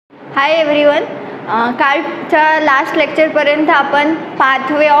Hi everyone. कालच्या last लेक्चरपर्यंत आपण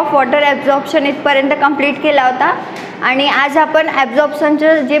pathway of water absorption इथपर्यंत कंप्लीट केला होता आणि आज आपण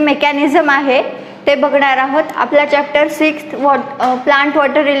ॲब्झॉर्प्शनचं जे मेकॅनिझम आहे ते बघणार आहोत. आपला chapter 6 plant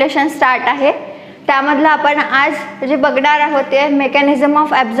water relation start आहे. त्यामधलं आपण आज जे बघणार आहोत ते मेकॅनिझम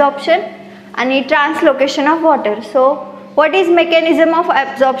ऑफ ॲब्झॉर्प्शन आणि translocation of water. So what is mechanism of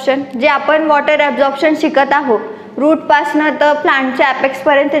absorption? जे आपण वॉटर ॲब्झॉर्प्शन शिकत आहोत, रूटपासनं तर प्लांटच्या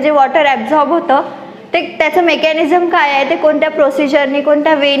ॲपेक्सपर्यंत जे वॉटर ॲब्झॉर्ब होतं ते त्याचं मेकॅनिझम काय आहे, ते कोणत्या प्रोसिजरनी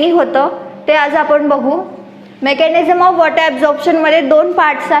कोणत्या वेनी होतं ते आज आपण बघू. मेकॅनिझम ऑफ वॉटर ॲब्झॉर्प्शनमध्ये दोन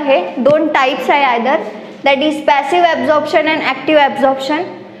पार्ट्स आहे, दोन टाईप्स आहे. Either that is passive absorption and active absorption.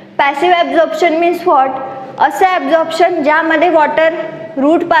 Passive absorption means what? असं ॲब्झॉर्प्शन ज्यामध्ये वॉटर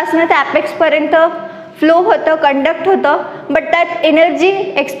रूटपासनं त्या ॲपेक्सपर्यंत फ्लो होतं, कंडक्ट होतं, बट त्यात एनर्जी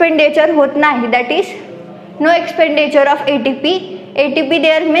एक्सपेंडिचर होत नाही. That is no expenditure of ATP. ATP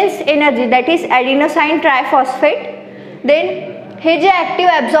there means energy, that is adenosine triphosphate. Then हे जे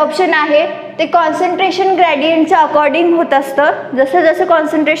ॲक्टिव्ह ॲब्झॉर्प्शन आहे ते कॉन्सन्ट्रेशन ग्रॅडियंटच्या अकॉर्डिंग होत असतं. जसं जसं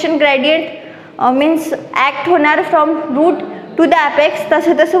कॉन्सन्ट्रेशन ग्रॅडियंट मीन्स ॲक्ट होणार from root two the apex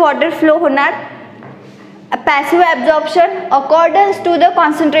तसं तसं वॉटर फ्लो होणार. Passive absorption accordance to the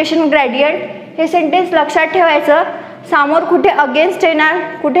concentration gradient. हे सेंटेन्स लक्षात ठेवायचं. समोर कुठे अगेन्स्ट येणार,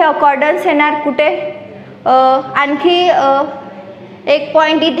 कुठे अकॉर्डन्स येणार, कुठे आणखी एक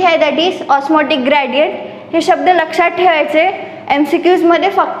पॉईंट इथे आहे दॅट इज ऑस्मोटिक ग्रॅडियंट. हे शब्द लक्षात ठेवायचे. MCQजमध्ये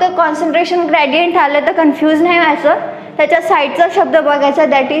फक्त कॉन्सन्ट्रेशन ग्रॅडियंट आलं तर कन्फ्यूज नाही व्हायचं. त्याच्या साईडचा शब्द बघायचा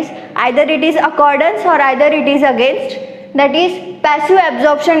that is either it is accordance और either it is against. That is passive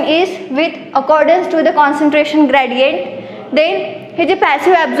absorption is with accordance to the concentration gradient. Then हे जे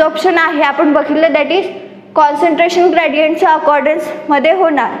पॅसिव्ह ॲब्झॉर्प्शन आहे आपण बघितलं दॅट इज कॉन्सन्ट्रेशन ग्रॅडियंटच्या अकॉर्डन्समध्ये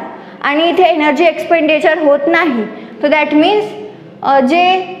होणार आणि इथे एनर्जी एक्सपेंडिचर होत नाही. सो दॅट मीन्स जे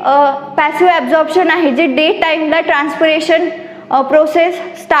पॅसिव्ह ॲब्झॉर्प्शन आहे जे डे टाईमला ट्रान्सपिरेशन प्रोसेस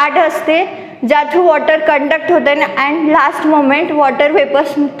स्टार्ट असते, ज्या थ्रू वॉटर कंडक्ट होतं and last moment water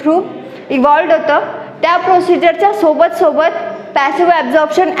vapours through इव्हॉल्व्ड होतं, त्या प्रोसिजरच्या सोबत सोबत पॅसिव्ह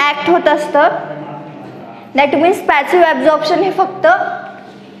ॲब्झॉर्प्शन ॲक्ट होत असतं. दॅट मीन्स पॅसिव्ह ॲब्झॉर्प्शन हे फक्त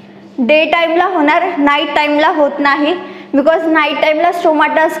डे टाईमला होणार, नाईट टाईमला होत नाही. बिकॉज नाईट टाईमला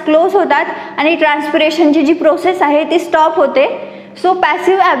स्टोमाटास क्लोज होतात आणि ट्रान्सपिरेशनची जी प्रोसेस आहे ती स्टॉप होते. So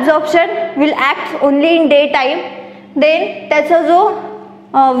passive absorption will act only in day time. Then त्याचा जो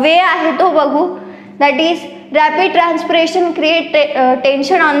वे आहे तो बघू. That is rapid transpiration create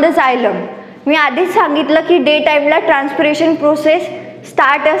tension on the झायलम. मी आधीच सांगितलं की डे टाईमला ट्रान्सपिरेशन प्रोसेस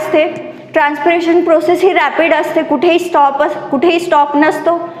स्टार्ट असते. ट्रान्सपिरेशन प्रोसेस ही रॅपिड असते, कुठेही स्टॉप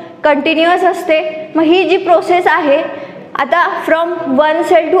नसतो, कंटिन्युअस असते. मग ही जी प्रोसेस आहे आता from one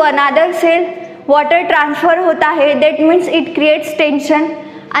sale to another sale water transfer होत आहे. That means it creates tension.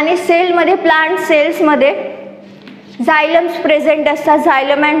 आणि सेलमध्ये प्लांट सेल्समध्ये झायलम्स प्रेझेंट असतात.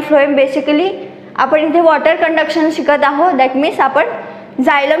 झायलम अँड फ्लोएम. बेसिकली आपण इथे वॉटर कंडक्शन शिकत आहोत. दॅट मीन्स आपण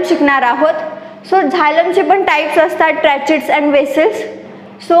झायलम शिकणार आहोत. सो झायलमचे पण टाईप्स असतात, ट्रॅचिड्स and vessels.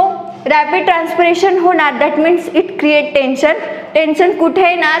 So rapid transpiration होणार that means it create tension. Tension कुठे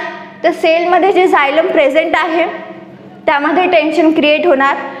येणार तर सेलमध्ये जे झायलम प्रेझेंट आहे त्यामध्ये टेन्शन क्रिएट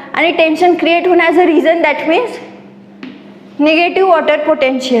होणार. आणि टेन्शन क्रिएट होण्याचं reason that means negative water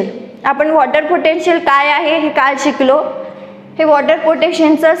potential. आपण वॉटर पोटेन्शियल काय आहे हे काल शिकलो. हे वॉटर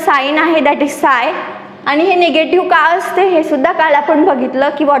पोटेन्शियलचं साईन आहे दॅट इज साय. आणि हे निगेटिव्ह का असते हे सुद्धा काल आपण बघितलं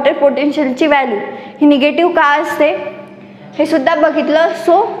की वॉटर पोटेन्शियलची व्हॅल्यू ही निगेटिव्ह का असते हे सुद्धा बघितलं.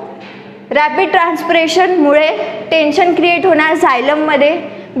 सो रॅपिड ट्रान्सपिरेशनमुळे टेन्शन क्रिएट होणार झायलममध्ये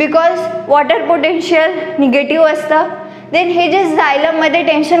बिकॉज वॉटर पोटेन्शियल निगेटिव्ह असतं. देन हे जे झायलममध्ये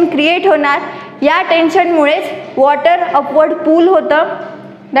टेन्शन क्रिएट होणार या टेन्शनमुळेच वॉटर अपवर्ड पूल होतं.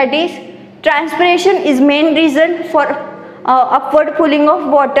 That is transpiration is main reason for upward pulling of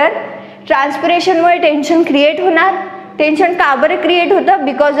water. ट्रान्सपिरेशनमुळे tension create होणार. टेन्शन का बरं क्रिएट होतं?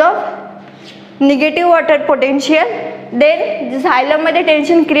 Because of negative water potential. Then झायलममध्ये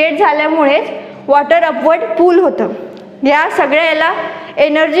tension create झाल्यामुळेच water upward पूल होतं. या सगळ्या याला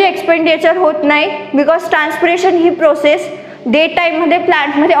एनर्जी एक्सपेंडिचर होत नाही because transpiration he process day टाईममध्ये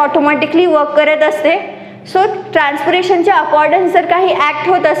प्लांटमध्ये ऑटोमॅटिकली वर्क करत असते. सो ट्रान्सपिरेशनच्या अकॉर्डन्स जर काही ॲक्ट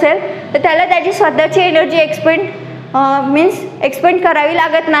होत असेल तर त्याला त्याची स्वतःची एनर्जी एक्सपेंड करावी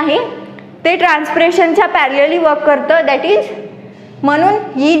लागत नाही. ते ट्रान्सपिरेशनच्या पॅरलली वर्क करतं. दॅट इज म्हणून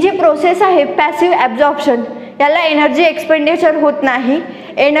ही जी प्रोसेस आहे पॅसिव्ह ॲब्झॉर्प्शन याला एनर्जी एक्सपेंडिचर होत नाही.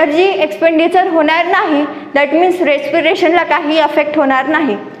 एनर्जी एक्सपेंडिचर होणार नाही दॅट मीन्स रेस्पिरेशनला काही अफेक्ट होणार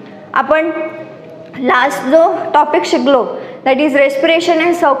नाही. आपण लास्ट जो टॉपिक शिकलो that is respiration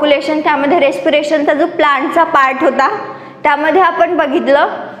and circulation, त्यामध्ये रेस्पिरेशनचा जो प्लांटचा पार्ट होता त्यामध्ये आपण बघितलं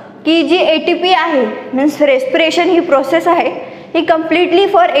की जी ATP आहे मीन्स रेस्पिरेशन ही प्रोसेस आहे ही कम्प्लिटली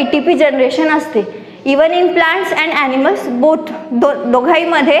फॉर ATP जनरेशन असते. Even in plants and animals both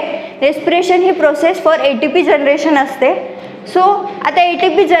दोघांमध्ये respiration he process for ATP generation असते. सो आता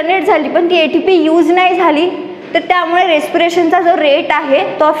ATP जनरेट झाली पण ती ATP यूज नाही झाली तर त्यामुळे रेस्पिरेशनचा जो रेट आहे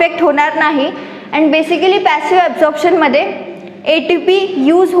तो अफेक्ट होणार नाही. And basically passive ॲब्झॉर्प्शनमध्ये ATP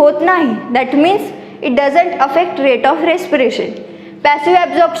use होत नाही. That means it doesn't affect rate of respiration. Passive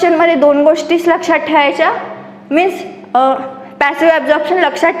ॲब्झॉर्प्शनमध्ये दोन गोष्टीच लक्षात ठेवायच्या. मीन्स पॅसिव्ह ॲब्झॉर्प्शन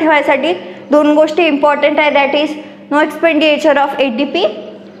लक्षात ठेवायसाठी दोन गोष्टी इम्पॉर्टंट आहे. That is no expenditure of ATP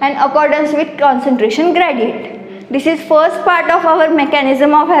and accordance with concentration gradient. This is first part of our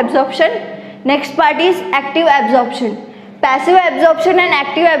mechanism of absorption. Next part is active absorption. Passive absorption and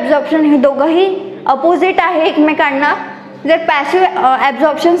active absorption हे दोघंही opposite आहे एकमेकांना. जर passive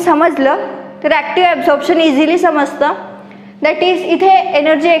absorption समजलं तर active absorption easily समजतं. That is इथे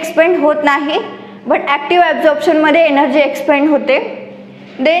energy expand होत नाही बट ॲक्टिव्ह ॲब्झॉर्प्शनमध्ये एनर्जी एक्सपेंड होते.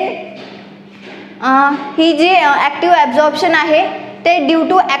 Then he G active absorption आहे ते due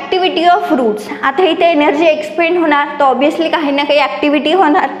two activity of roots. आता इथे एनर्जी एक्सपेंड होणार तर ऑब्वियसली काही ना काही ॲक्टिव्हिटी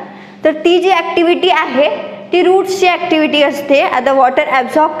होणार. तर ती जी ॲक्टिव्हिटी आहे ती रूट्सची ॲक्टिव्हिटी असते. आता वॉटर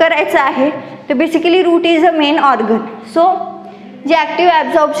ॲब्झॉर्ब करायचं आहे तर basically route is a main organ. So जे ॲक्टिव्ह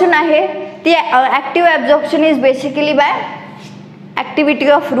ॲब्झॉर्प्शन आहे ती active absorption is basically bye activity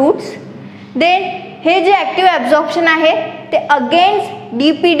of roots. Then हे जे ॲक्टिव्ह ॲब्झॉर्प्शन आहे ते अगेन्स्ट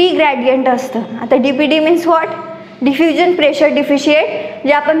DPD ग्रॅडियंट असतं. आता DPD means what? Diffusion pressure deficit,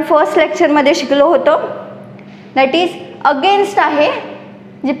 जे आपण फर्स्ट लेक्चरमध्ये शिकलो होतो. दॅट इज अगेन्स्ट आहे.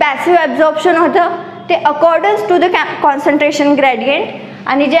 जे पॅसिव्ह ॲब्झॉर्प्शन होतं ते accordance to the concentration gradient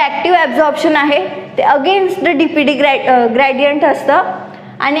आणि जे ॲक्टिव्ह ॲब्झॉर्प्शन आहे ते अगेन्स्ट द DPD ग्रॅडियंट असतं.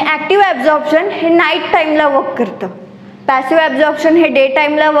 आणि ॲक्टिव्ह ॲब्झॉर्प्शन हे नाईट टाईमला वर्क करतं. पॅसिव्ह ॲब्झॉर्प्शन हे डे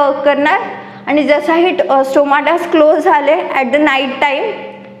टाईमला वर्क करणार आणि जसाही स्टोमाटास क्लोज झाले at the night time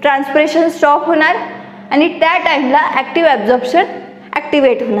transpiration stop होणार आणि त्या टाईमला ॲक्टिव्ह ॲब्झॉर्प्शन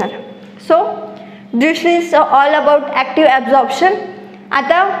ॲक्टिवेट होणार. So this is all about active absorption.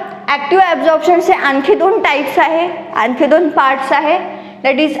 आता ॲक्टिव्ह ॲब्झॉर्प्शनचे आणखी दोन टाईप्स आहे, आणखी दोन पार्ट्स आहे.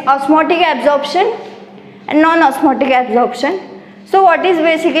 That is osmotic absorption and non osmotic absorption. So what is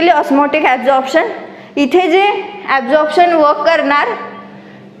basically osmotic absorption? इथे जे ॲब्झॉर्प्शन वर्क करणार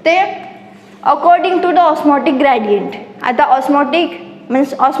ते according to the osmotic gradient. आता ऑस्मोटिक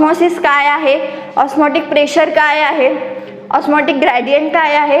मीन्स ऑस्मोसिस काय आहे, ऑस्मोटिक प्रेशर काय आहे, ऑस्मोटिक ग्रॅडियंट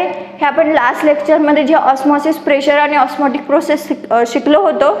काय आहे हे आपण लास्ट लेक्चरमध्ये जे ऑस्मोसिस प्रेशर आणि ऑस्मोटिक प्रोसेस शिकलो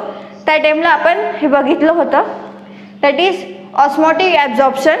होतो त्या टाईमला आपण हे बघितलं होतं. That is osmotic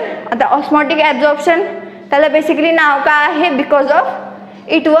absorption. आता ऑस्मोटिक ॲब्झॉर्प्शन त्याला बेसिकली नाव काय आहे? Because of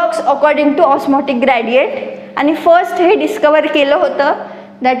it works according to osmotic gradient. आणि फर्स्ट हे डिस्कवर केलं होतं.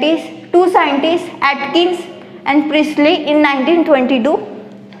 That is to scientist Atkins and priestly in 1922.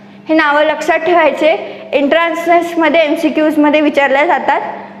 हे नावं लक्षात ठेवायचे, एंट्रान्समध्ये MCQमध्ये विचारल्या जातात.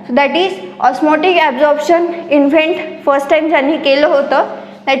 So that is osmotic absorption invent first time ज्यांनी केलं होतं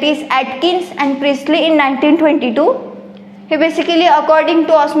that is Atkins and priestly in 1922. हे basically according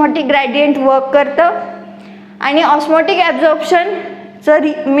to osmotic gradient work करतं. आणि ऑस्मोटिक ॲब्झॉर्प्शनचं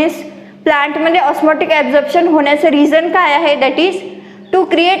मीन्स प्लांटमध्ये ऑस्मोटिक ॲब्झॉर्प्शन होण्याचं रिझन काय आहे? That is to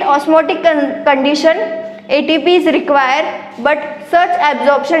create osmotic condition ATP is required but such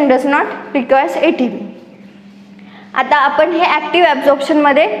absorption does not requires ATP. आता आपण हे ॲक्टिव्ह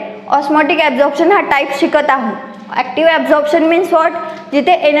ॲब्झॉर्प्शनमध्ये ऑस्मोटिक ॲब्झॉर्प्शन हा टाईप शिकत आहोत. Active absorption means what?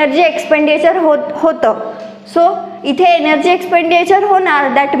 जिथे एनर्जी एक्सपेंडिचर होतं. सो इथे एनर्जी एक्सपेंडिचर होणार.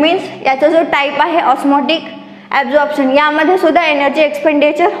 दॅट मीन्स याचा जो टाईप आहे ऑस्मोटिक ॲब्झॉर्प्शन यामध्ये सुद्धा एनर्जी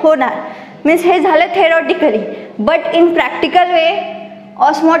एक्सपेंडिचर होणार. मीन्स हे झालं theoretically. But in practical way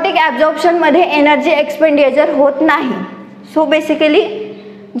osmotic ॲब्झॉर्प्शनमध्ये energy expenditure होत नाही. सो बेसिकली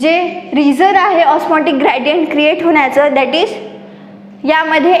जे रिझन आहे ऑस्मोटिक ग्रॅडियंट क्रिएट होण्याचं दॅट इज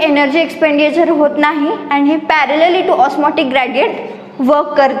यामध्ये एनर्जी एक्सपेंडिचर होत नाही आणि हे parallelly to osmotic gradient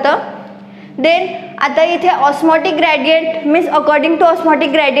work करतं. देन आता इथे osmotic gradient means according to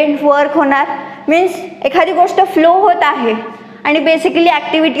osmotic gradient work होणार. मीन्स एखादी गोष्ट फ्लो होत आहे आणि बेसिकली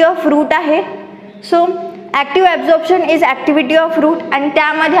ॲक्टिव्हिटी ऑफ रूट आहे. So active absorption is activity of route आणि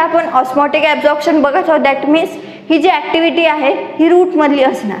त्यामध्ये आपण ऑस्मोटिक ॲब्झॉर्प्शन बघत आहोत. That means he G activity आहे ही रूटमधली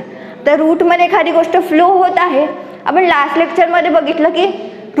असणार. तर रूटमध्ये एखादी गोष्ट फ्लो होत आहे. आपण लास्ट लेक्चरमध्ये बघितलं की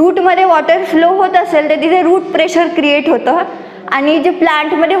रूटमध्ये वॉटर फ्लो होत असेल तर तिथे रूट प्रेशर क्रिएट होतं आणि जे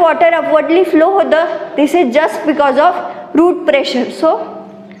प्लांटमध्ये वॉटर अपवर्डली फ्लो होतं दिस is just because of route pressure. So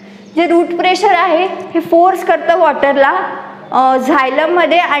जे रूट प्रेशर आहे हे फोर्स करतं वॉटरला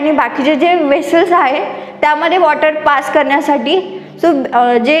झायलममध्ये आणि बाकीचे जे वेसल्स आहे त्यामध्ये वॉटर पास करण्यासाठी. सो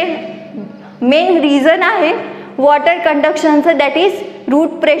जे मेन रिझन आहे water कंडक्शनचं that is route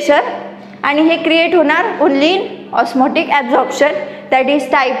pressure, आणि हे क्रिएट होणार only in osmotic absorption that is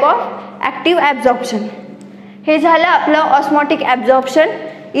type of active absorption. हे झालं आपलं ऑस्मोटिक ॲब्झॉर्प्शन.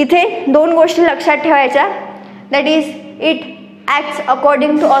 इथे दोन गोष्टी लक्षात ठेवायच्या, that is it acts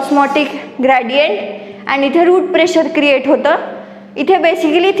according to osmotic gradient आणि इथे रूट प्रेशर क्रिएट होतं. इथे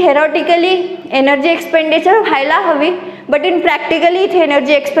बेसिकली थेरॉटिकली एनर्जी एक्सपेंडिचर व्हायला हवी, बट इन प्रॅक्टिकली इथे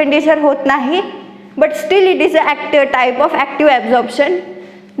एनर्जी एक्सपेंडिचर होत नाही, but still it is a type of active absorption.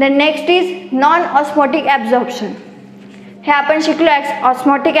 Then next is non osmotic absorption. हे आपण शिकलो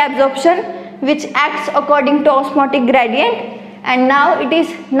osmotic absorption which acts according to osmotic gradient and now it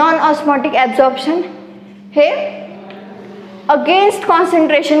is non osmotic absorption. हे against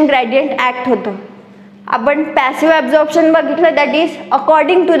concentration gradient act होतं. आपण passive absorption बघितलं that is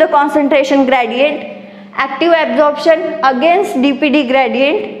according to the concentration gradient, active absorption against DPD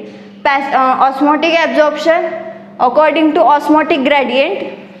gradient, osmotic absorption according to osmotic gradient,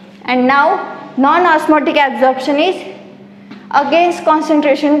 and now non osmotic absorption is against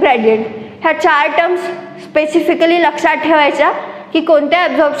concentration gradient. ह्या 4 terms specifically लक्षात ठेवायच्या की कोणत्या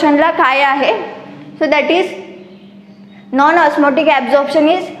ॲब्झॉर्प्शनला काय आहे. So that is non osmotic absorption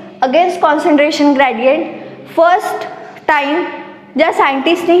is against concentration gradient. First time ज्या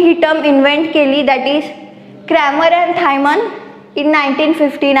सायंटिस्टनी ही term invent केली that is Cramer and थायमन in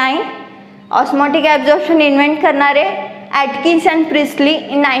 1959. Osmotic absorption invent करणारे Atkins and priestly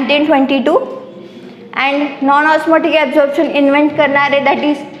in 1922 and non osmotic absorption invent करणारे that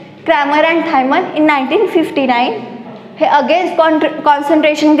is Cramer and थायमन in 1959. हे against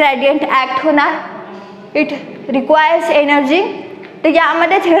concentration gradient act होणार. It requires energy. तर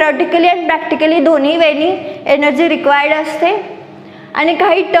यामध्ये theoretically and practically दोन्ही वेनी energy required असते. आणि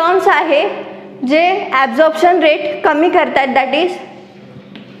काही टर्म्स आहे जे ॲब्झॉर्प्शन रेट कमी करतात that is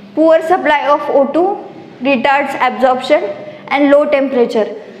poor supply of O2, retards absorption and low temperature.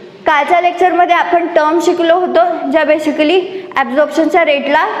 कालच्या लेक्चरमध्ये आपण टर्म शिकलो होतो ज्या बेसिकली ॲब्झॉर्प्शनच्या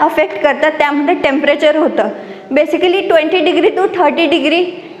रेटला अफेक्ट करतात. त्यामध्ये टेम्परेचर होतं. Basically 20 degree to 30 degree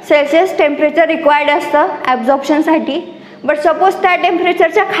Celsius temperature required असतं ॲब्झॉर्प्शनसाठी. बट सपोज त्या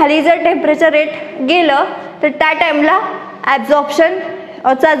टेम्परेचरच्या खाली जर टेम्परेचर रेट गेलं तर त्या टाईमला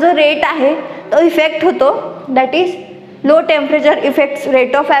ॲब्झॉर्प्शनचा जो रेट आहे तो इफेक्ट होतो. That is low temperature effects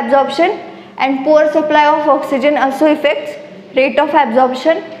rate of absorption and poor supply of oxygen also effects rate of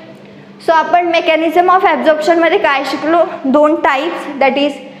absorption. So आपण मेकॅनिझम ऑफ ॲब्झॉर्प्शनमध्ये काय शिकलो, 2 types that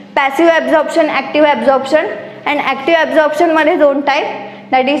is passive absorption, active absorption. And active ॲब्झॉर्प्शनमध्ये 2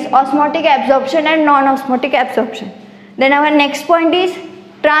 type that is osmotic absorption and non osmotic absorption. Then our next point is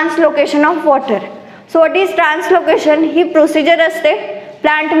translocation of water. So what is translocation? He procedure असते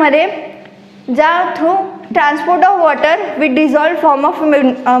प्लांटमध्ये ज्या through transport of water with dissolve form of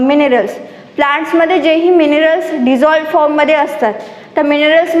minerals. प्लांट्समध्ये जेही minerals dissolve फॉर्ममध्ये असतात तर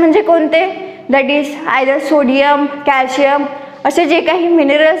minerals म्हणजे कोणते, that is either sodium, calcium असे जे काही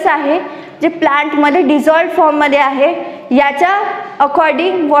मिनरल्स आहे जे प्लांटमध्ये डिझॉल्व फॉर्ममध्ये आहे याच्या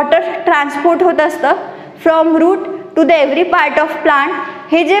अकॉर्डिंग वॉटर ट्रान्सपोर्ट होत असतं from root two the every part of plant.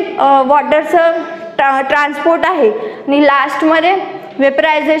 हे जे वॉटरचं ट्रान्सपोर्ट आहे आणि लास्टमध्ये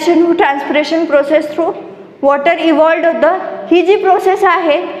vaporisation to transpiration process through water इव्हॉल्व्ड होतं. ही जी प्रोसेस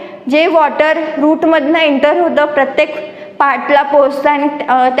आहे जे वॉटर रूटमधनं एंटर होतं प्रत्येक पार्टला पोचतं आणि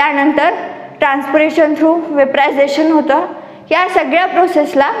त्यानंतर ट्रान्सपिरेशन थ्रू वेपरायझेशन होतं. या सगळ्या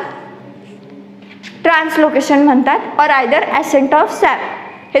प्रोसेसला ट्रान्सलोकेशन म्हणतात और आयदर ॲसेंट ऑफ सॅप.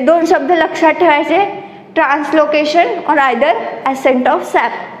 हे 2 शब्द लक्षात ठेवायचे, ट्रान्सलोकेशन और either ascent of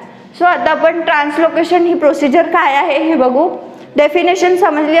SAP. So आता आपण ट्रान्सलोकेशन ही प्रोसिजर काय आहे हे बघू. डेफिनेशन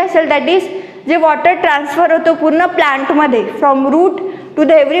समजली असेल दॅट इज जे वॉटर ट्रान्सफर होतं पूर्ण प्लांटमध्ये from root two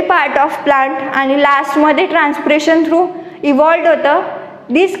the every part of plant आणि लास्टमध्ये ट्रान्सपिरेशन थ्रू इव्हॉल्व्ड होतं.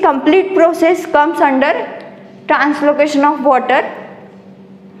 दिस complete process comes under translocation of water.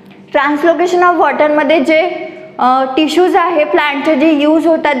 Translocation of वॉटरमध्ये जे टिश्यूज आहे प्लांटचे जे यूज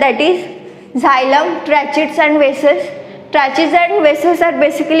होतात that is xylem, tracheids and vessels. Tracheids and vessels are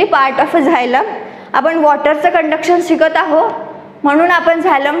basically part of a xylem. आपण वॉटरचं conduction शिकत आहोत म्हणून आपण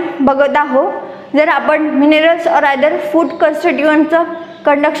xylem बघत आहोत. जर आपण मिनरल्स और आयदर फूड कन्स्टिट्युएंटचं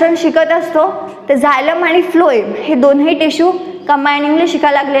कंडक्शन शिकत असतो तर xylem आणि फ्लोएम हे दोन्ही टिश्यू कंबायनिंगली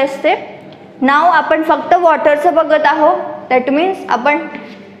शिकायला लागले असते. नाव आपण फक्त वॉटरचं बघत आहोत, दॅट मीन्स आपण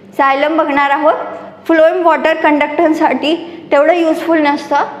xylem बघणार आहोत. फ्लोएम वॉटर कंडक्टन्ससाठी तेवढं युजफुल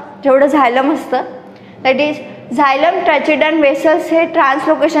नसतं जेवढं झायलम असतं. दॅट इज झायलम, ट्रॅचिड अँड वेसल्स हे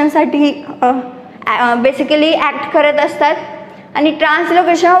ट्रान्सलोकेशनसाठी बेसिकली ॲक्ट करत असतात. आणि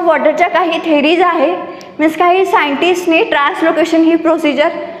ट्रान्सलोकेशन ऑफ वॉटरच्या काही थेरीज आहे मीन्स काही सायंटिस्टनी ट्रान्सलोकेशन ही प्रोसिजर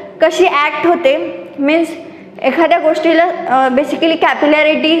कशी ॲक्ट होते, मीन्स एखाद्या गोष्टीला बेसिकली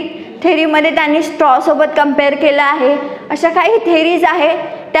कॅपिलॅरिटी थेरीमध्ये त्यांनी स्ट्रॉसोबत कम्पेअर केलं आहे. अशा काही थेरीज आहे,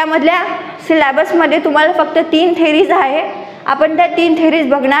 त्यामधल्या सिलेबसमध्ये तुम्हाला फक्त 3 थेरीज आहे. आपण त्या 3 थेरीज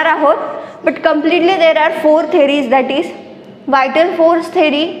बघणार आहोत. But completely there are 4 theories, that is vital force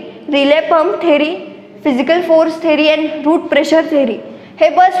theory, relay pump theory, physical force theory and route pressure theory. हे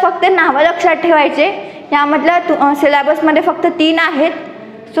बस फक्त नावं लक्षात ठेवायचे. यामधल्या सिलेबसमध्ये फक्त 3 आहेत.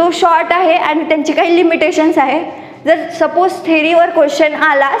 सो शॉर्ट आहे आणि त्यांची काही लिमिटेशन्स आहे. जर सपोज थेरीवर क्वेश्चन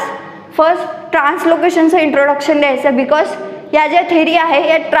आलास, फर्स्ट ट्रान्सलोकेशनचं इंट्रोडक्शन द्यायचं, बिकॉज या ज्या थेरी आहे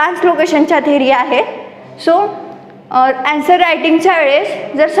या ट्रान्सलोकेशनच्या थेरी आहे. सो ॲन्सर रायटिंगच्या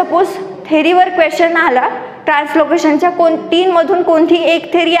वेळेस जर सपोज थेरीवर क्वेश्चन आला, ट्रान्सलोकेशनच्या 3मधून कोणती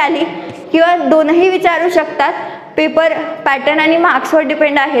एक थेरी आली किंवा 2ही विचारू शकतात. पेपर पॅटर्न आणि मार्क्सवर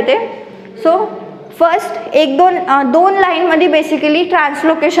डिपेंड आहे ते. सो फर्स्ट 1-2 लाईनमध्ये बेसिकली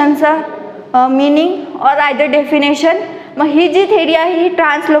ट्रान्सलोकेशनचं मीनिंग और आयदर डेफिनेशन, मग ही जी थेरी आहे ही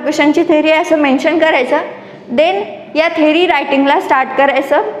ट्रान्सलोकेशनची थेरी आहे असं मेन्शन करायचं. देन या थेरी रायटिंगला स्टार्ट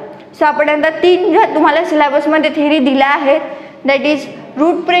करायचं. सो आपण आता 3 ज्या तुम्हाला सिलेबसमध्ये थेरी दिल्या आहेत, that is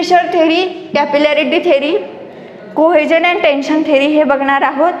route pressure theory, कॅपिलॅरिटी theory, cohesion and tension theory हे बघणार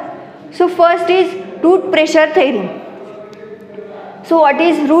आहोत. So first is route pressure theory. So what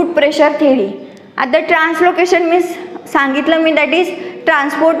is route pressure theory? आता ट्रान्सलोकेशन मीन्स सांगितलं मी, that is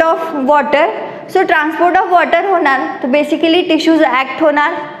transport of water. So transport of water होणार तर basically tissues act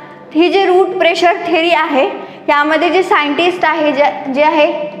होणार. ही जी route pressure theory आहे यामध्ये जे सायंटिस्ट आहे जे आहे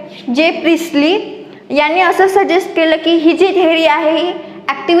जे प्रिस्ली यांनी असं सजेस्ट केलं की ही जी थेरी आहे ही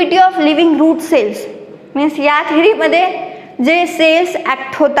activity of living root cells, means या थेरीमध्ये जे सेल्स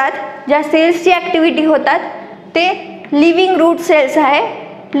ॲक्ट होतात, ज्या सेल्सची ॲक्टिव्हिटी होतात ते लिव्हिंग रूट सेल्स आहे.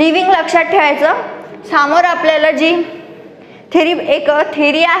 लिव्हिंग लक्षात ठेवायचं. समोर आपल्याला जी एक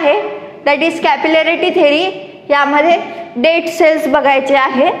थेरी आहे दॅट इज कॅपिलॅरिटी थेरी, यामध्ये डेड सेल्स बघायचे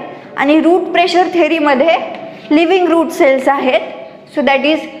आहेत आणि route pressure थेरीमध्ये living root cells आहेत. So that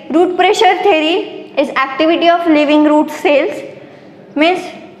is route pressure theory is activity of living root cells, means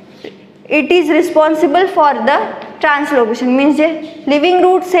it is responsible for the translocation. Means जे living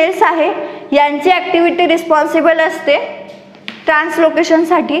root cells आहे यांची activity responsible असते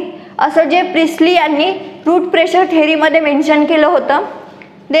ट्रान्सलोकेशनसाठी, असं जे प्रिस्ली यांनी route pressure थेरीमध्ये mention केलं होतं.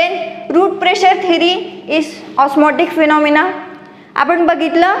 Then route pressure theory is osmotic phenomena. आपण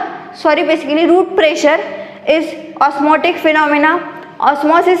बघितलं basically route pressure is osmotic phenomena.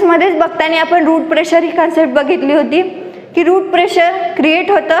 ऑस्मॉसिसमध्येच बघताना आपण रूट प्रेशर ही कन्सेप्ट बघितली होती की रूट प्रेशर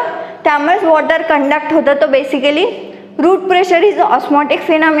क्रिएट होतं त्यामुळेच वॉटर कंडक्ट होतं. तर basically route pressure is osmotic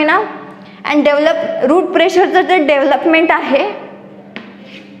phenomena and route प्रेशरचं जे डेव्हलपमेंट आहे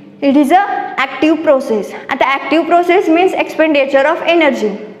it is a active process. आता active process means expenditure of energy.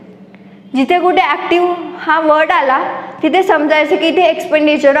 जिथे कुठे ॲक्टिव्ह हा वर्ड आला तिथे समजायचं की इथे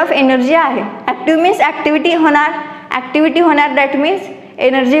एक्सपेंडिचर ऑफ एनर्जी आहे. ॲक्टिव्ह मीन्स ॲक्टिव्हिटी होणार that means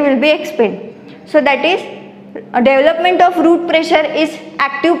energy will be expand. So that is development of route pressure is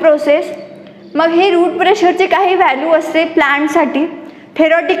active process. मग ही रूट प्रेशरची काही व्हॅल्यू असते प्लांटसाठी.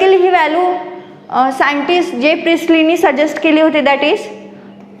 थेरॉटिकली ही व्हॅल्यू सायंटिस्ट जे प्रिस्लीनी सजेस्ट केली होती, दॅट इज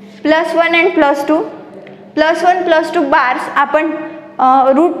 +1 and +2. +1 +2 बार्स. आपण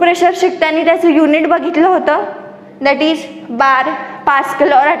route pressure शिकताना त्याचं युनिट बघितलं होतं, दॅट इज बार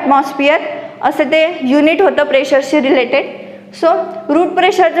पास्कल और ॲटमॉस्फियर असं ते युनिट होतं प्रेशरशी रिलेटेड. सो रूट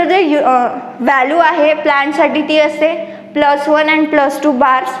प्रेशरचं जे व्हॅल्यू आहे प्लांटसाठी ती असते +1 and +2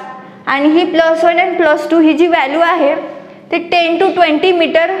 बार्स. आणि ही +1 and +2 ही जी व्हॅल्यू आहे ते 10 to 20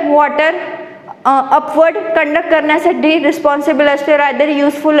 metre water upward conduct करण्यासाठी रिस्पॉन्सिबल असते, रादर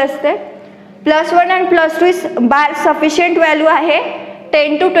युजफुल असते. +1 and +2 is bar sufficient value आहे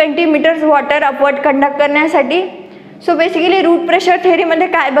 10 to 20 metres water upward conduct करण्यासाठी. सो बेसिकली रूट प्रेशर थेरीमध्ये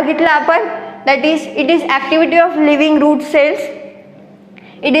काय बघितलं आपण, that is it is activity of living root cells.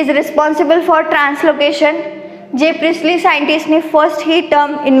 It is responsible for translocation. जे priestly सायंटिस्टने first ही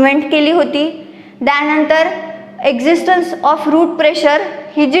term invent केली होती. त्यानंतर existence of route pressure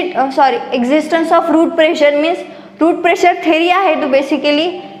he G existence of route pressure means route pressure theory आहे तो basically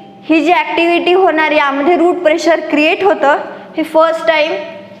ही जी activity होणार यामध्ये route pressure create होतं. हे फर्स्ट टाईम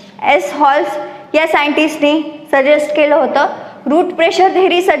एस हॉल्स या सायंटिस्टने सजेस्ट केलं होतं. रूट प्रेशर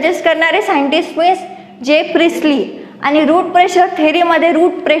थेरी सजेस्ट करणारे सायंटिस्ट मीन्स जे प्रिस्ली आणि route pressure थेरीमध्ये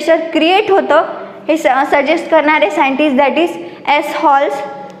route pressure create होतं हे सजेस्ट करणारे scientist that is S halls.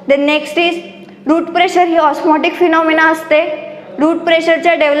 The next is route pressure he osmotic phenomena असते. रूट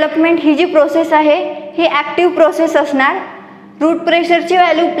प्रेशरच्या डेव्हलपमेंट ही जी प्रोसेस आहे ही ॲक्टिव्ह प्रोसेस असणार. रूट प्रेशरची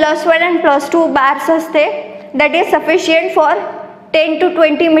व्हॅल्यू +1 and +2 बार्स असते. That is sufficient for 10 to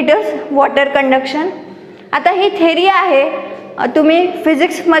 20 metres water conduction. आता ही theory आहे, तुम्ही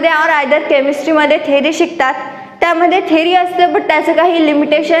फिजिक्समध्ये और either केमिस्ट्रीमध्ये theory शिकतात, त्यामध्ये थेरी असते बट त्याचं काही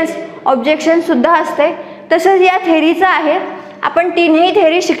लिमिटेशन्स ऑब्जेक्शनसुद्धा असते. तसंच या थेरीचं आहे. आपण तीनही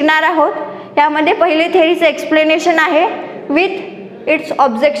थेरी शिकणार आहोत. यामध्ये पहिले थेरीचं एक्सप्लेनेशन आहे with its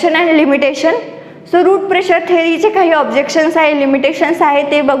objection and limitation. So root pressure थेरीचे काही ऑब्जेक्शन्स आहे, लिमिटेशन्स आहे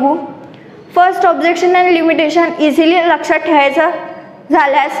ते बघू. First objection and limitation easily लक्षात ठेवायचं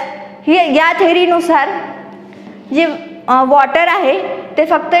झाल्यास या थेरीनुसार जे वॉटर आहे ते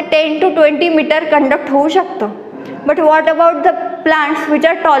फक्त 10 to 20 मीटर कंडक्ट होऊ शकतं. But what about the plants which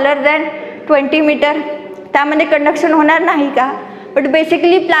are taller than 20 metre, त्यामध्ये कंडक्शन होणार नाही का? बट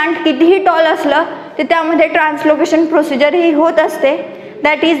बेसिकली प्लांट कितीही टॉल असलं तर त्यामध्ये ट्रान्सलोकेशन प्रोसिजर ही होत असते.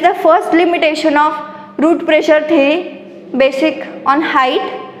 That is the first limitation of route pressure theory basic on height.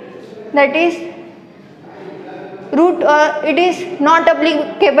 That is it is not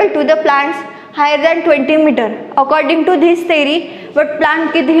applicable to the plants higher than 20 meter according to this theory. but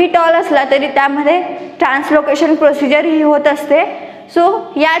plant कितीही tall असला तरी त्यामध्ये translocation procedure ही होत असते. So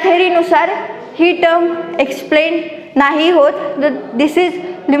या थेरीनुसार ही term explain नाही होत. दिस is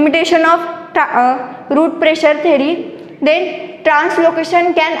limitation of route pressure theory. Then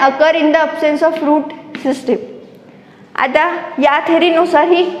translocation can occur in the absence of route system. आता या थेरीनुसार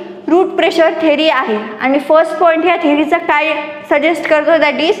ही रूट प्रेशर थेरी आहे आणि फर्स्ट पॉईंट या थेरीचा काय सजेस्ट करतो,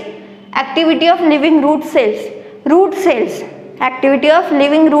 that is activity of living root cells. Root cells, activity of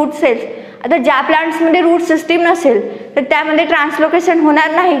living root cells. आता ज्या प्लांट्समध्ये route system नसेल तर त्यामध्ये ट्रान्सलोकेशन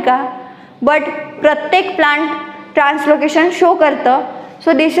होणार नाही का? बट प्रत्येक प्लांट ट्रान्सलोकेशन शो करतं.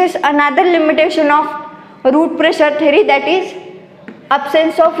 So this is another limitation of route pressure theory, that is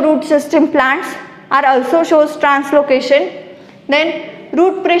absence of root system plants are also shows translocation. Then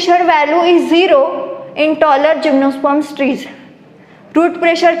root pressure value is 0 in taller gymnosperm trees. Route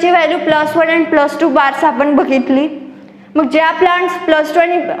प्रेशरची value +1 and +2 bars आपण बघितली. मग ज्या plants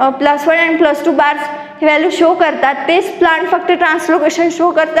 +1 and +2 bars he value show करतात तेच plant फक्त translocation show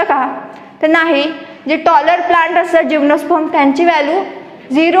करतं का? तर नाही. जे टॉलर प्लांट असतात जिम्नोस्पर्म त्यांची व्हॅल्यू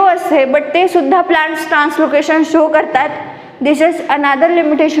 0 असते बट ते सुद्धा प्लांट्स ट्रान्सलोकेशन शो करतात. दिस is another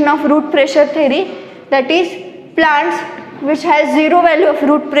limitation of route pressure theory, that is plants which has 0 value of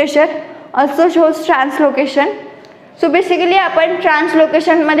route pressure also shows translocation. So basically आपण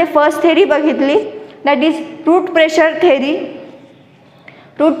ट्रान्सलोकेशनमध्ये फर्स्ट थेरी बघितली, that is route pressure theory.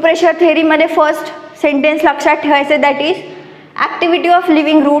 Route pressure थेरीमध्ये first sentence लक्षात ठेवायचे, that is activity of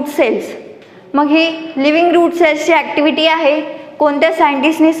living root cells. मग ही living route सेल्सची activity आहे, कोणत्या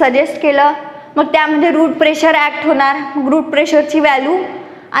सायंटिस्टनी suggest केलं, मग त्यामध्ये रूट प्रेशर ॲक्ट होणार. मग रूट प्रेशरची व्हॅल्यू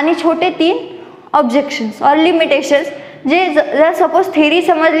आणि छोटे 3 ऑब्जेक्शन्स ऑर लिमिटेशन्स जे जर सपोज थेरी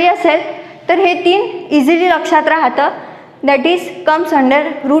समजली असेल तर हे 3 इझिली लक्षात राहतं. That is comes under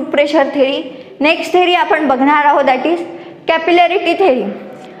route pressure theory. Next theory आपण बघणार आहोत, that is कॅपिलॅरिटी theory.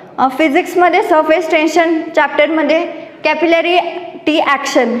 फिजिक्समध्ये surface tension चॅप्टरमध्ये कॅपिलॅरिटी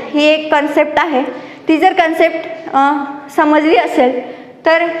action ही एक कन्सेप्ट आहे. ती जर कन्सेप्ट समजली असेल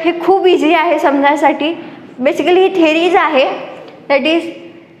तर हे खूप इझी आहे समजायसाठी. बेसिकली ही थेरीज आहे, दॅट इज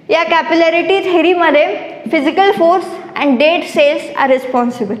या कॅपिलॅरिटी थेरीमध्ये physical force and dead cells R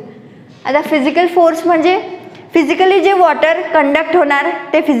responsible. आता फिजिकल फोर्स म्हणजे फिजिकली जे वॉटर कंडक्ट होणार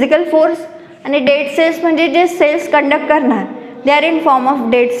ते फिजिकल फोर्स, आणि डेड सेल्स म्हणजे जे सेल्स कंडक्ट करणार they are in form of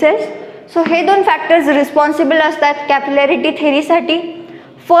dead cells. So हे 2 फॅक्टर्स रिस्पॉन्सिबल असतात कॅपिलॅरिटी थेरीसाठी.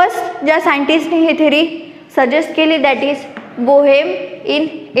 फर्स्ट ज्या सायंटिस्टने ही थेरी सजेस्ट केली, that is Boheme in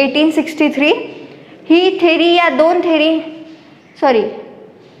 1863. He theory या 2 थेरी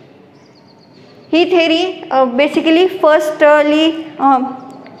ही थेरी बेसिकली फर्स्टली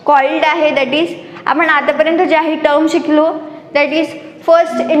कॉल्ड आहे, दॅट इज आपण आतापर्यंत ज्याही टर्म शिकलो, that is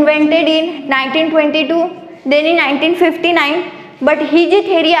first invented in 1922, then in 1959. But he G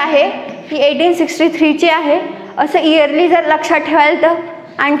theory आहे ही 1863ची आहे. असं इयरली जर लक्षात ठेवायला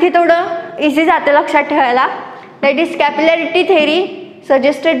तर आणखी थोडं इझी जातं लक्षात ठेवायला. That is कॅपिलॅरिटी theory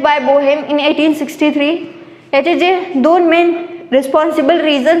suggested by Boheme in 1863. याचे जे 2 मेन रिस्पॉन्सिबल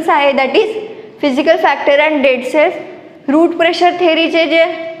रिझन्स आहे, that is physical factor and dead cells. Route pressure थेरीचे जे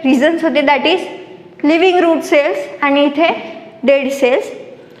रिझन्स होते, that is living root cells आणि इथे डेड सेल्स.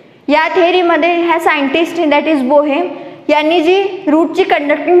 या थेरीमध्ये ह्या सायंटिस्टने, दॅट इज बोहेम, यांनी जी रूटची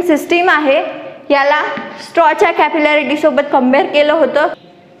कंडक्टिंग सिस्टीम आहे याला स्ट्रॉच्या कॅपिलॅरिटीसोबत कम्पेअर केलं होतं.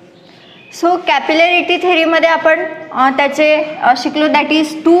 सो कॅपिलॅरिटी थेरीमध्ये आपण त्याचे शिकलो, दॅट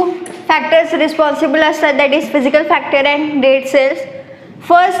इज 2 फॅक्टर्स रिस्पॉन्सिबल असतात, that is physical factor and dead cells.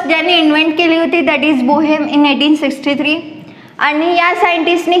 First ज्यांनी इन्व्हेंट केली होती, दॅट इज बोहेम इन 1863. आणि या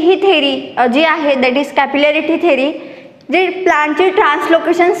सायंटिस्टनी ही थेरी जी आहे दॅट इज कॅपिलॅरिटी थेरी, जी प्लांटची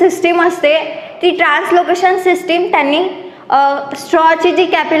ट्रान्सलोकेशन सिस्टीम असते ती ट्रान्सलोकेशन सिस्टीम त्यांनी स्ट्रॉची जी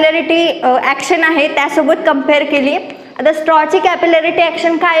कॅपिलॅरिटी ॲक्शन आहे त्यासोबत कंपेअर केली. आता स्ट्रॉची कॅपिलॅरिटी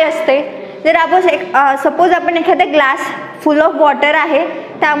ॲक्शन काय असते, जर आपण सपोज आपण एखादा ग्लास फुल ऑफ वॉटर आहे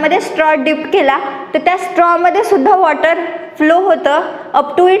त्यामध्ये स्ट्रॉ डिप केला तर त्या स्ट्रॉमध्ये सुद्धा वॉटर फ्लो होतं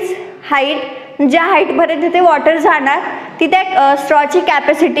अप टू इट्स हाईट, ज्या हाईटपर्यंत ते वॉटर जाणार ती त्या स्ट्रॉची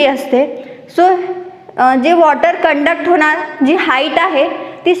कॅपॅसिटी असते. सो जे वॉटर कंडक्ट होणार जी हाईट आहे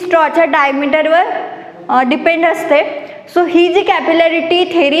ती स्ट्रॉच्या डायमीटरवर डिपेंड असते. सो ही जी कॅपिलॅरिटी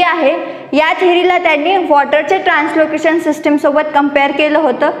थेरी आहे या थेरीला त्यांनी वॉटरच्या ट्रान्सलोकेशन सिस्टीमसोबत कंपेअर केलं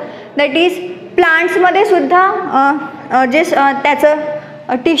होतं. दॅट इज प्लांट्समध्ये सुद्धा जे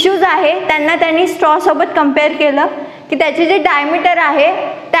त्याचं टिश्यूज आहे त्यांना त्यांनी स्ट्रॉसोबत कंपेअर केलं की त्याचे जे डायमीटर आहे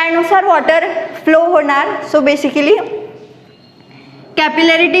त्यानुसार वॉटर फ्लो होणार. So basically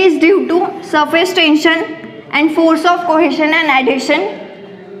कॅपिलॅरिटी is due to surface tension and force of cohesion and addition.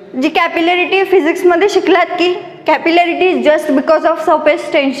 जी कॅपिलॅरिटी फिजिक्समध्ये शिकलात की कॅपिलॅरिटी is just because of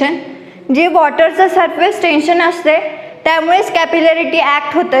surface tension, जे वॉटरचं सरफेस टेन्शन असते त्यामुळेच कॅपिलॅरिटी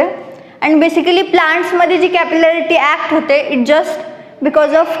ॲक्ट होते. अँड बेसिकली प्लांट्समध्ये जी कॅपिलॅरिटी ॲक्ट होते it just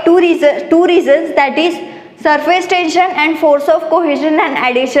because of to reasons that is surface tension and force of cohesion and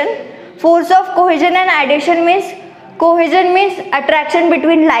adhesion. Force of cohesion and adhesion means cohesion means attraction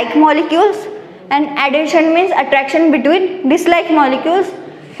between like molecules and adhesion means attraction between dislike molecules.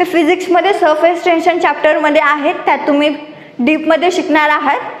 हे फिजिक्समध्ये surface tension चॅप्टरमध्ये आहेत, त्यात तुम्ही डीपमध्ये शिकणार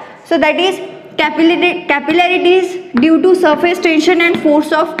आहात. So that is कॅपिलॅरिटी is due to surface tension and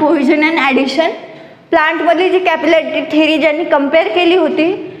force of cohesion and addition. प्लांटमधली G कॅपिलॅरिटी theory ज्यांनी compare केली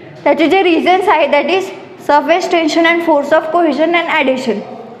होती त्याचे जे रिझन्स आहे that is surface tension and force of cohesion and addition.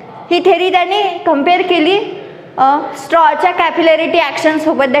 He theory त्यांनी कंपेअर केली स्ट्रॉच्या कॅपिलॅरिटी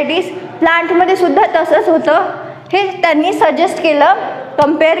ॲक्शनसोबत. That is प्लांटमध्ये सुद्धा तसंच होतं हे त्यांनी सजेस्ट केलं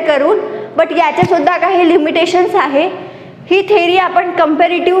कंपेअर करून. बट याच्यासुद्धा काही लिमिटेशन्स आहे. ही थेरी आपण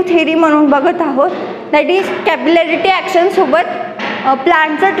कंपॅरेटिव्ह थेरी म्हणून बघत आहोत. That is कॅपिलॅरिटी ॲक्शनसोबत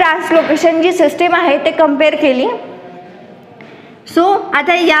प्लांटचं translocation G system आहे ते कंपेअर केली. सो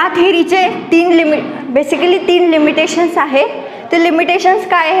आता या थेरीचे बेसिकली तीन लिमिटेशन्स आहे. ते लिमिटेशन्स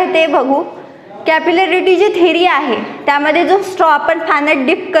काय आहे ते बघू. कॅपिलॅरिटी जी थेरी आहे त्यामध्ये जो स्ट्रॉ आपण पाण्यात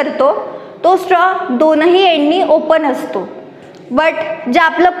डिप करतो तो स्ट्रॉ दोनही एंडनी ओपन असतो. बट जे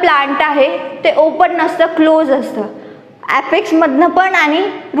आपलं प्लांट आहे ते ओपन नसतं, क्लोज असतं. ॲपेक्समधनं पण आणि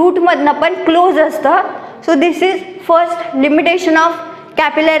रूटमधनं पण क्लोज असतं. So this is first limitation of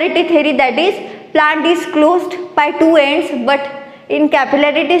कॅपिलॅरिटी theory that is plant is closed by two ends. But in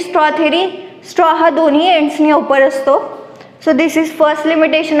कॅपिलॅरिटी straw theory straw हा दोन्ही एंड्सनी ओपन असतो. So this is first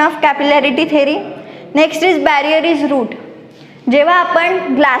limitation of कॅपिलॅरिटी theory. Next is barrier is route. जेव्हा आपण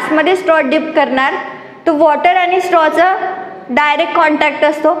ग्लासमध्ये straw deep करणार तो water आणि स्ट्रॉचा direct contact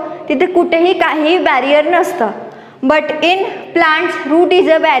असतो, तिथे कुठेही काही बॅरियर नसतं. But in plants route is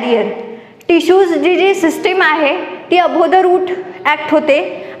a barrier. Tissues G system आहे ती अबोव द रूट ॲक्ट होते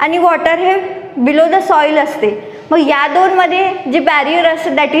आणि वॉटर हे बिलो द सॉईल असते. मग या दोनमध्ये जे बॅरियर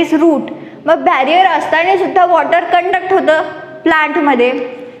असतं दॅट इज रूट. मग बॅरियर असताना सुद्धा वॉटर कंडक्ट होतं प्लांटमध्ये.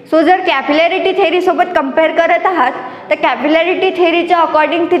 सो जर कॅपिलॅरिटी थेरीसोबत कंपेअर करत आहात तर कॅपिलॅरिटी थेरीच्या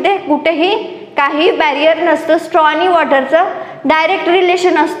अकॉर्डिंग तिथे कुठेही काही बॅरियर नसतं, स्ट्रॉ आणि वॉटरचं डायरेक्ट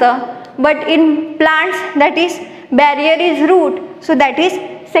रिलेशन असतं. But in plants that is barrier is route. So that is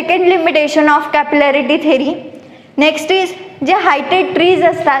second limitation of कॅपिलॅरिटी theory. Next is जे हायटेड ट्रीज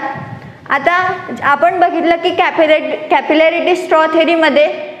असतात. आता आपण बघितलं की कॅपिलॅरिटी स्ट्रॉ थेरीमध्ये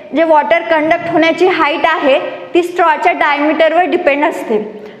जे वॉटर कंडक्ट होण्याची हाईट आहे ती स्ट्रॉच्या डायमीटरवर डिपेंड असते.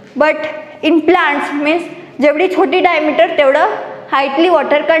 बट इन प्लांट्स मीन्स जेवढी छोटी डायमीटर तेवढं हाईटली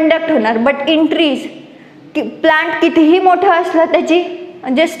वॉटर कंडक्ट होणार. बट इन ट्रीज प्लांट कितीही मोठं असलं त्याची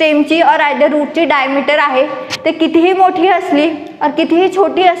जे स्टेमची और आयदर रूटची डायमीटर आहे ते कितीही मोठी असली और कितीही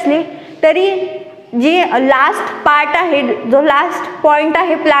छोटी असली तरी जी लास्ट पार्ट आहे, जो लास्ट पॉईंट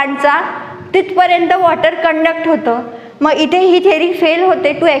आहे प्लांटचा तिथपर्यंत वॉटर कंडक्ट होतं. मग इथे ही थेरी फेल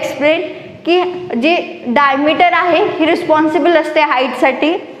होते टू एक्सप्लेन की जी डायमीटर आहे ही रिस्पॉन्सिबल असते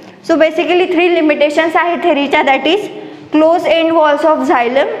हाईटसाठी. सो बेसिकली 3 लिमिटेशन्स आहे थेरीच्या that is close end walls of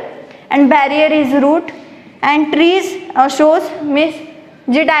झायलम and barrier is route and trees shows means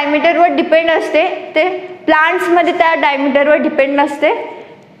जे डायमीटरवर डिपेंड असते ते प्लांट्समध्ये त्या डायमीटरवर डिपेंड नसते.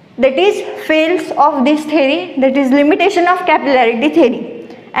 That is fails of this theory. That is limitation of कॅपिलॅरिटी theory.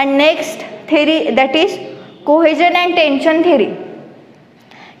 And next theory that is cohesion and tension theory.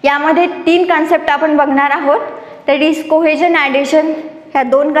 यामध्ये 3 concept आपण बघणार आहोत. That is cohesion addition ह्या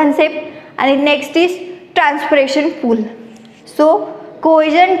 2 कन्सेप्ट आणि next is transpiration pool. So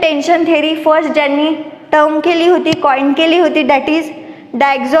cohesion tension theory first ज्यांनी term केली होती, coin केली होती, that is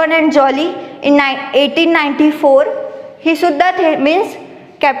डायक्झॉन and jolly in 1894. ही सुद्धा मीन्स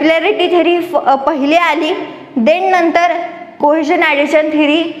कॅपिलॅरिटी थेरी पहिले आली, देन नंतर कोहेजन ॲडिशन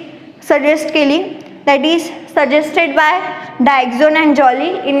थेरी सजेस्ट केली, that is suggested by डायक्झॉन and jolly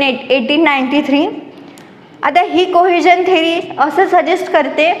in 1893. आता ही कोहेजन थेरी असं सजेस्ट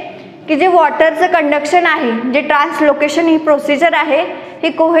करते की जे वॉटरचं कंडक्शन आहे, जे ट्रान्सलोकेशन ही प्रोसिजर आहे, ही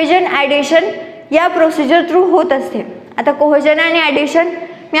कोहेजन ॲडिशन या प्रोसिजर थ्रू होत असते. आता कोहेजन आणि ॲडिशन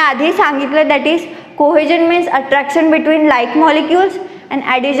मी आधी सांगितलं, that is cohesion means attraction between like molecules and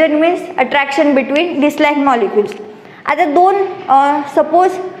addition means attraction between dislike molecules. आता दोन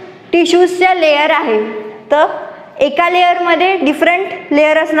सपोज टिश्यूजच्या लेयर आहे, तर एका लेअरमध्ये डिफरंट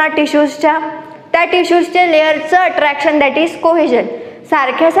लेअर असणार टिश्यूजच्या, त्या टिश्यूजच्या लेअरचं अट्रॅक्शन दॅट इज कोहेजन.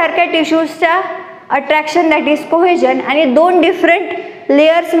 सारख्या टिश्यूजच्या अट्रॅक्शन दॅट इज कोहेजन. आणि दोन डिफरंट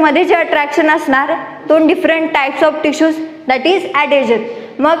लेयर्समध्ये जे अट्रॅक्शन असणार, दोन different types of tissues that is addition.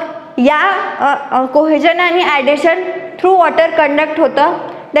 मग या कोहेजन आणि ॲडिशन थ्रू वॉटर कंडक्ट होतं.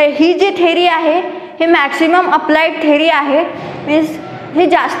 तर ही जी थेरी आहे ही मॅक्सिमम अप्लाइड थेरी आहे, मीन्स ही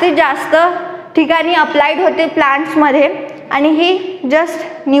जास्तीत जास्त ठिकाणी अप्लाइड होते प्लांट्समध्ये, आणि ही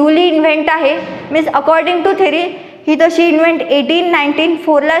जस्ट न्यूली इन्व्हेंट आहे. मीन्स अकॉर्डिंग टू थेरी ही तशी इन्व्हेंट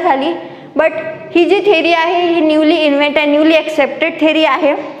 1894ला झाली, बट ही जी थेरी आहे ही newly invent and newly accepted theory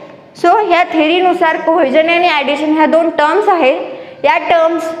आहे. सो ह्या थेरीनुसार कोहेजन आणि ॲडिशन ह्या दोन टर्म्स आहेत, या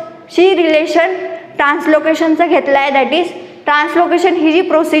टर्म्सची रिलेशन ट्रान्सलोकेशनचं घेतलं आहे. That is translocation he G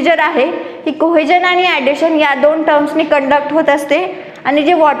procedure आहे ही कोहेजन आणि ॲडिशन या दोन टर्म्सनी कंडक्ट होत असते, आणि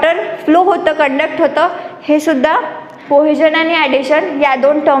जे वॉटर फ्लो होतं, कंडक्ट होतं, हे सुद्धा कोहेजन आणि ॲडिशन या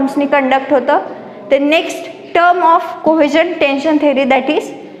दोन टर्म्सनी कंडक्ट होतं. The next term of cohesion tension theory that is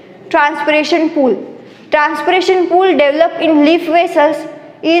transpiration pool. Transpiration pool develop in leaf vessels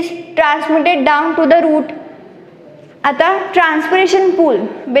is transmitted down to the route. आता ट्रान्सपिरेशन पूल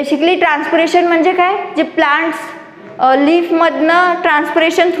बेसिकली ट्रान्सपिरेशन म्हणजे काय, जे प्लांट्स लीफमधनं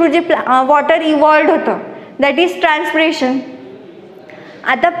ट्रान्सपिरेशन थ्रू जे water evolved होतं that is transpiration.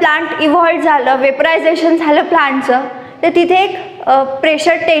 आता plant evolve झालं, vaporisation झालं प्लांटचं, तर तिथे एक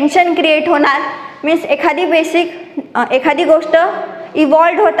प्रेशर टेन्शन क्रिएट होणार. मीन्स एखादी गोष्ट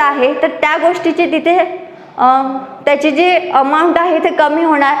इव्हॉल्व होत आहे, तर त्या गोष्टीचे तिथे त्याची जे अमाऊंट आहे ते कमी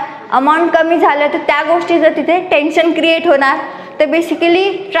होणार. अमाऊंट कमी झालं तर त्या गोष्टीचं तिथे टेन्शन क्रिएट होणार. तर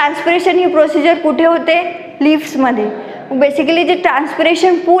बेसिकली ट्रान्सपिरेशन ही प्रोसिजर कुठे होते, लीव्समध्ये. बेसिकली जे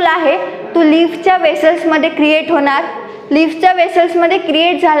ट्रान्सपिरेशन पूल आहे तो लीफच्या वेसल्समध्ये क्रिएट होणार. लीफच्या वेसल्समध्ये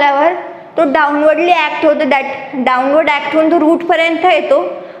क्रिएट झाल्यावर तो डाऊनवर्डली ॲक्ट होतो, दॅट डाऊनवर्ड ॲक्ट होऊन तो रूटपर्यंत येतो,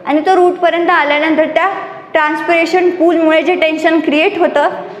 आणि तो रूटपर्यंत आल्यानंतर त्या ट्रान्सपिरेशन पूलमुळे जे टेन्शन क्रिएट होतं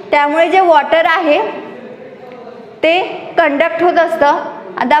त्यामुळे जे वॉटर आहे ते कंडक्ट होत असतं.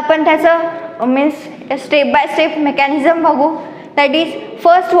 आता आपण त्याचं means step by step mechanism बघू. That is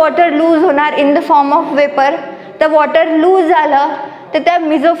first water loose होणार in the form of vapour. तर वॉटर लूज झालं तर त्या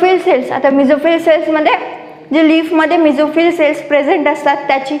मिझोफिल सेल्स, आता मिझोफिल सेल्समध्ये जे लीफमध्ये मिझोफिल सेल्स प्रेझेंट असतात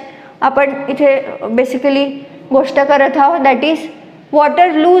त्याची आपण इथे बेसिकली गोष्ट करत आहोत. दॅट इज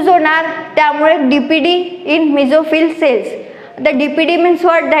वॉटर लूज होणार, त्यामुळे DPD in मिझोफिल cells. The DPD means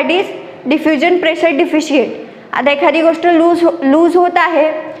what, that is diffusion pressure deficit. आता एखादी गोष्ट लूज होत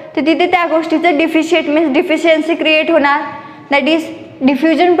आहे तर तिथे त्या गोष्टीचं डिफिशिएट मीन्स डिफिशियन्सी क्रिएट होणार. That is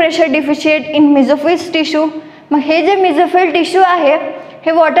diffusion pressure deficit in मिझोफिल्स tissue. मग हे जे मिझोफिल टिश्यू आहे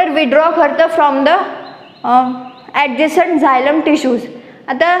हे वॉटर विड्रॉ करतं फ्रॉम द ॲडजस्टंट झायलम टिश्यूज.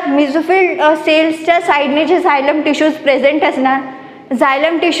 आता मिझोफिल सेल्सच्या साईडने जे झायलम टिश्यूज प्रेझेंट असणार,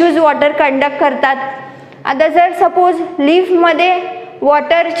 झायलम टिश्यूज वॉटर कंडक्ट करतात. आता जर सपोज लीफमध्ये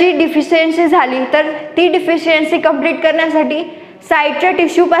वॉटरची डिफिशियन्सी झाली तर ती डिफिशियन्सी कंप्लीट करण्यासाठी साईडच्या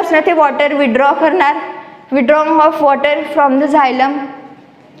टिश्यूपासून ते वॉटर विड्रॉ करणार, withdrawing of water from the झायलम.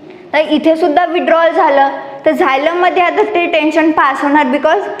 तर इथे सुद्धा विड्रॉल झालं तर झायलममध्ये आता ते टेन्शन पास होणार,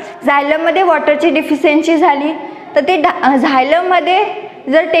 बिकॉज झायलममध्ये वॉटरची डिफिशियन्सी झाली. तर ते झायलममध्ये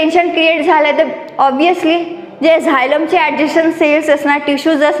जर टेन्शन क्रिएट झालं तर ऑब्वियसली जे झायलमचे ॲडजस्टंट सेल्स असणार,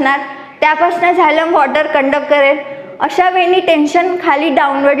 टिश्यूज असणार, त्यापासून झायलम वॉटर कंडक्ट करेल. अशा वेळी टेन्शन खाली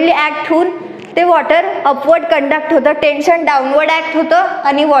डाऊनवर्डली ॲक्ट होऊन ते वॉटर अपवर्ड कंडक्ट होतं. टेन्शन डाऊनवर्ड ॲक्ट होतं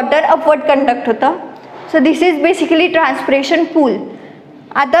आणि वॉटर अपवर्ड कंडक्ट होतं. So this is basically transpiration पूल.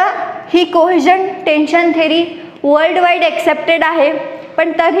 आता ही cohesion tension theory world wide accepted आहे,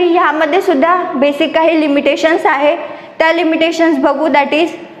 पण तरी ह्यामध्ये सुद्धा बेसिक काही लिमिटेशन्स आहे. त्या लिमिटेशन्स बघू. That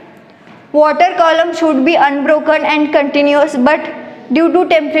is water column should be unbroken and continuous, but due to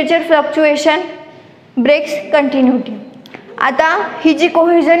temperature fluctuation breaks continuity. आता ही जी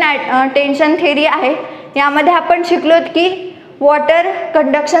कोहेजन टेन्शन थेरी आहे यामध्ये आपण शिकलोत की वॉटर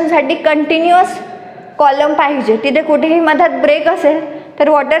कंडक्शनसाठी कंटिन्युअस कॉलम पाहिजे, तिथे कुठेही मधात ब्रेक असेल तर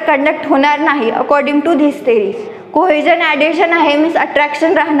वॉटर कंडक्ट होणार नाही according to this theory. Cohesion addition आहे मीन्स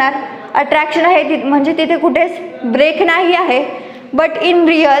अट्रॅक्शन राहणार, अट्रॅक्शन आहे म्हणजे तिथे कुठेच ब्रेक नाही आहे. बट इन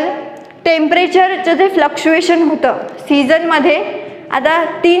रिअल टेम्परेचरचं जे फ्लक्च्युएशन होतं सीझनमध्ये, आता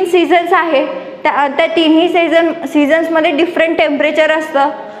 3 सीझन्स आहे, त्या तिन्ही सीझन्समध्ये डिफरंट टेम्परेचर असतं.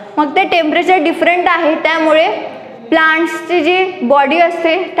 मग ते टेम्परेचर डिफरंट आहे त्यामुळे प्लांट्सची जी बॉडी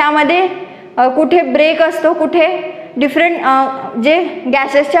असते त्यामध्ये कुठे ब्रेक असतो, कुठे डिफरंट जे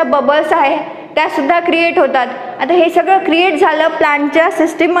गॅसेसच्या बबल्स आहे त्यासुद्धा क्रिएट होतात. आता हे सगळं क्रिएट झालं प्लांटच्या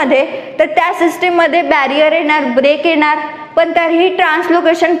सिस्टीममध्ये, तर त्या सिस्टीममध्ये बॅरियर येणार, ब्रेक येणार, पण तरीही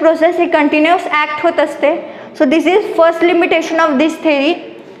ट्रान्सलोकेशन प्रोसेस ही कंटिन्युअस ॲक्ट होत असते. So this is first limitation of this theory.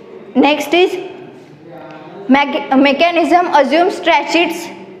 Next is mechanism अज्युम्स ट्रॅचिट्स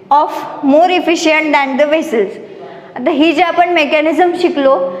of more efficient than the vessels. आता ही जी आपण मेकॅनिझम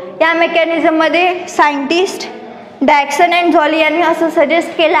शिकलो या मेकॅनिझममध्ये सायंटिस्ट डॅक्सन अँड झॉली यांनी असं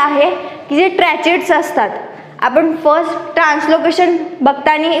सजेस्ट केलं आहे की जे ट्रॅचिट्स असतात, आपण फर्स्ट ट्रान्सलोकेशन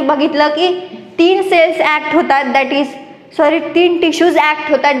बघताना बघितलं की 3 सेल्स ॲक्ट होतात, 3 टिश्यूज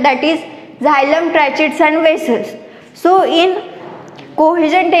ॲक्ट होतात, that is झायलम, ट्रॅचिट्स and vessels. So in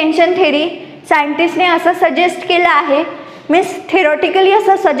cohesion tension theory सायंटिस्टने असं सजेस्ट केलं आहे, मीन्स थेरॉटिकली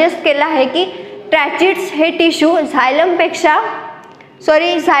असं सजेस्ट केलं आहे की ट्रॅचिट्स हे टिश्यू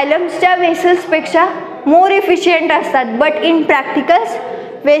झायलम्सच्या वेसल्सपेक्षा मोर इफिशियंट असतात. But in practicals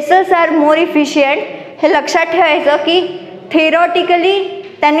vessels are more efficient. हे लक्षात ठेवायचं की थेरॉटिकली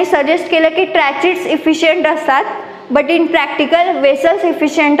त्यांनी सजेस्ट केलं की ट्रॅचिट्स इफिशियंट असतात, but in practical vessels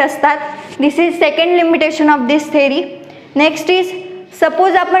efficient असतात. दिस is second limitation of this theory. Next is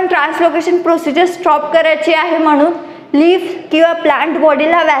suppose आपण ट्रान्सलोकेशन प्रोसिजर स्टॉप करायची आहे म्हणून लीफ किंवा प्लांट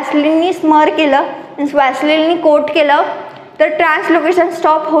बॉडीला वॅसलिननी स्मर केलं, मीन्स वॅसलिननी कोट केलं, तर ट्रान्सलोकेशन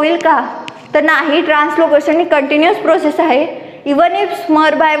स्टॉप होईल का? तर नाही, ट्रान्सलोकेशन ही कंटिन्युअस प्रोसेस आहे. इवन इफ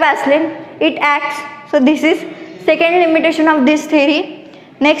स्मर bye Vaseline it acts. So this is second limitation of this theory.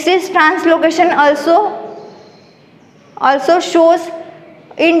 Next is translocation also shows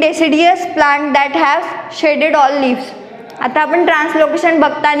in deciduous plant that have shaded all leaves. आता आपण translocation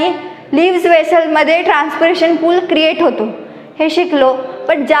बघताना leaves वेसलमध्ये transpiration पूल create होतो हे शिकलो,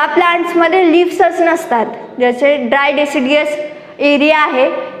 पण ज्या प्लांट्समध्ये लीव्सच नसतात, जसे ड्राय डेसिडियस एरिया आहे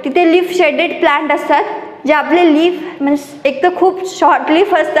तिथे लीफ शेडेड प्लांट असतात, जे आपले लीफ मीन्स एक तर खूप शॉर्ट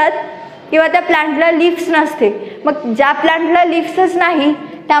लीफ असतात किंवा त्या प्लांटला लीफ्स नसते. मग ज्या प्लांटला लीफ्सच नाही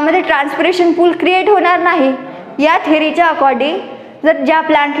त्यामध्ये ट्रान्सपिरेशन पूल क्रिएट होणार नाही. या थेरीच्या अकॉर्डिंग जर ज्या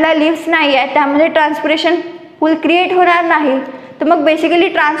प्लांटला लीव्स नाही आहे त्यामध्ये ट्रान्सपिरेशन पूल क्रिएट होणार नाही, तर मग बेसिकली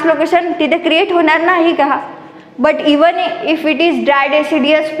ट्रान्सलोकेशन तिथे क्रिएट होणार नाही का? But even if it is dry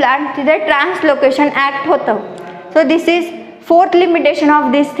deciduous plant तिथे ट्रान्सलोकेशन ॲक्ट होतं. So this is fourth limitation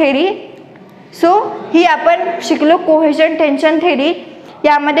of this theory. So ही आपण शिकलो कोहेजन टेन्शन थेरी.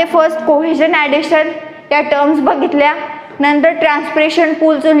 यामध्ये फर्स्ट कोहेजन ॲडिशन या टर्म्स बघितल्या, नंतर ट्रान्सपिरेशन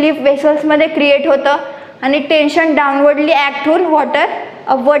पूल जो लीफ वेसल्समध्ये क्रिएट होतं आणि टेन्शन डाऊनवर्डली ॲक्ट होऊन वॉटर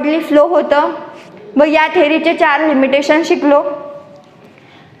अपवर्डली फ्लो होतं. मग या थेरीचे 4 लिमिटेशन शिकलो.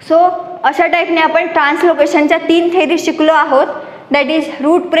 सो अशा टाईपने आपण ट्रान्सलोकेशनच्या 3 थेरी शिकलो आहोत, that is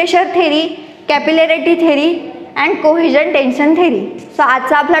route pressure theory, कॅपिलॅरिटी theory and cohesion tension theory. So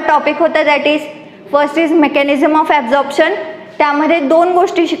आजचा आपला टॉपिक होता that is first is mechanism of absorption. त्यामध्ये 2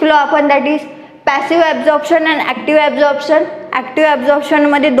 गोष्टी शिकलो आपण, that is passive absorption and active absorption. Active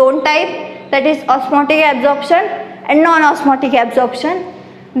ॲब्झॉर्प्शनमध्ये 2 type, that is osmotic absorption and non osmotic absorption.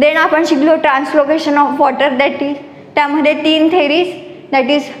 Then आपण शिकलो translocation of water, that is त्यामध्ये 3 theories, that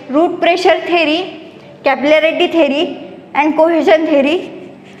is route pressure theory, कॅपिलॅरिटी theory and cohesion theory.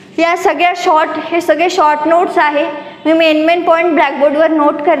 या सगळ्या हे सगळे short notes आहे. मी main point ब्लॅकबोर्डवर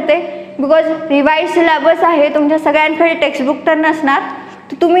note करते because revise syllabus आहे, तुमच्या सगळ्यांकडे टेक्स्टबुक तर नसणार,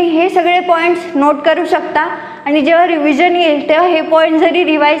 तर तुम्ही हे सगळे पॉईंट्स नोट करू शकता आणि जेव्हा रिव्हिजन येईल तेव्हा हे पॉईंट जरी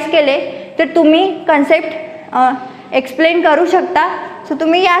रिवाइज केले तर तुम्ही कन्सेप्ट एक्सप्लेन करू शकता. सो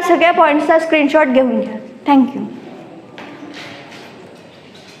तुम्ही या सगळ्या पॉईंट्सचा स्क्रीनशॉट घेऊन घ्या. थँक्यू.